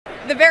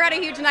The Bear had a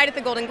huge night at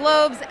the Golden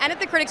Globes and at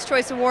the Critics'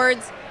 Choice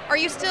Awards. Are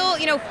you still,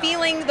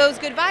 feeling those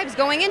good vibes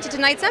going into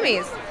tonight's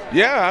Emmys?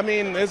 Yeah, I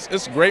mean,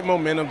 it's great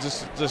momentum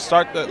to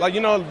start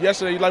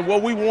yesterday,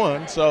 we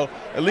won. So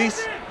at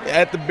least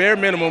at the bare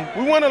minimum,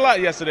 we won a lot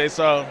yesterday.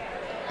 So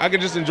I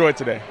can just enjoy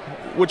today,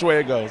 which way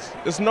it goes.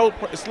 It's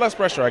less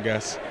pressure, I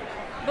guess.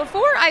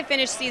 Before I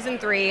finished season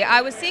 3,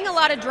 I was seeing a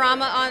lot of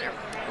drama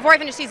before I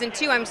finished season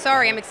 2, I'm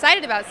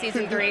excited about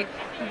season 3,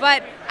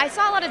 but I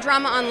saw a lot of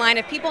drama online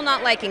of people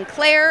not liking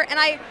Claire, and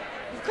I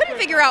couldn't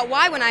figure out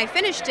why when I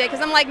finished it,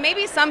 because I'm like,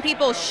 maybe some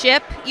people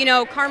ship,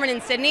 Carmen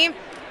and Sydney.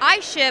 I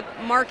ship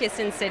Marcus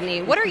and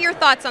Sydney. What are your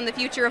thoughts on the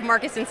future of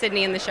Marcus and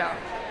Sydney in the show?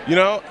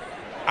 I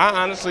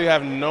honestly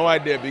have no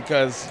idea,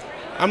 because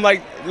I'm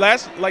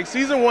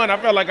season 1, I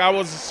felt like I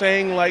was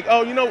saying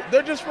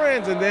they're just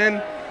friends, and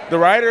then the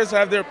writers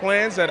have their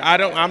plans that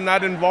I'm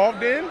not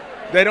involved in.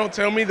 They don't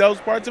tell me those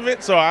parts of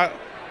it. So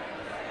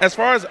as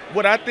far as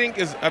what I think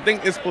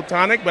it's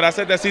platonic, but I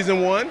said that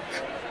season 1,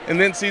 and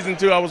then season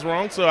 2 I was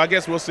wrong. So I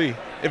guess we'll see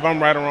if I'm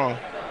right or wrong.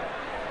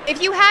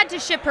 If you had to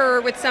ship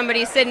her with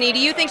somebody, Sydney, do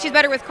you think she's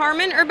better with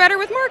Carmen or better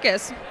with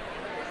Marcus?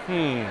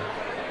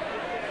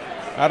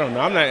 I don't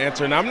know. I'm not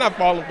answering. I'm not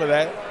falling for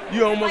that.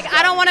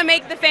 I don't want to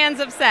make the fans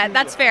upset.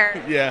 That's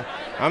fair. Yeah,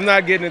 I'm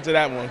not getting into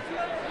that one.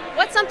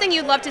 What's something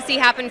you'd love to see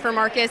happen for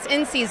Marcus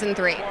in season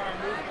 3?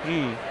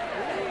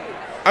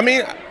 I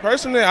mean,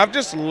 personally, I've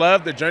just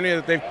loved the journey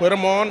that they've put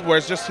him on, where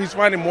it's just he's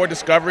finding more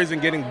discoveries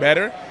and getting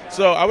better.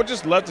 So I would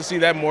just love to see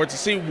that more, to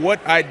see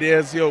what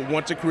ideas he'll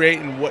want to create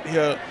and what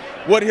he'll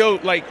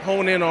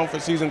hone in on for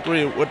season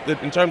 3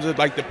 in terms of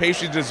the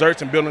pastry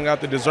desserts and building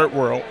out the dessert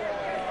world.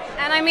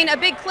 And I mean, a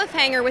big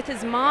cliffhanger with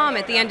his mom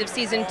at the end of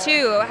season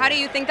 2. How do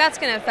you think that's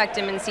going to affect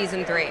him in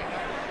season 3?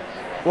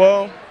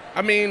 Well,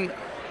 I mean,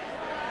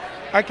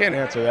 I can't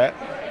answer that.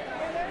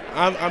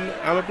 I'm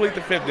gonna plead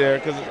the fifth there,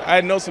 because I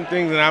know some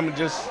things and I'm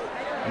just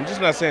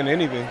not saying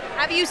anything.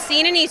 Have you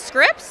seen any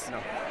scripts?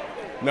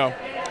 No.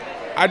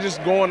 I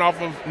just going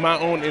off of my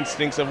own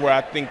instincts of where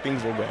I think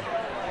things will go.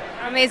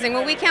 Amazing.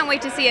 Well, we can't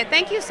wait to see it.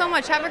 Thank you so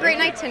much. Have a great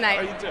night tonight.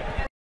 Oh, you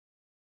too.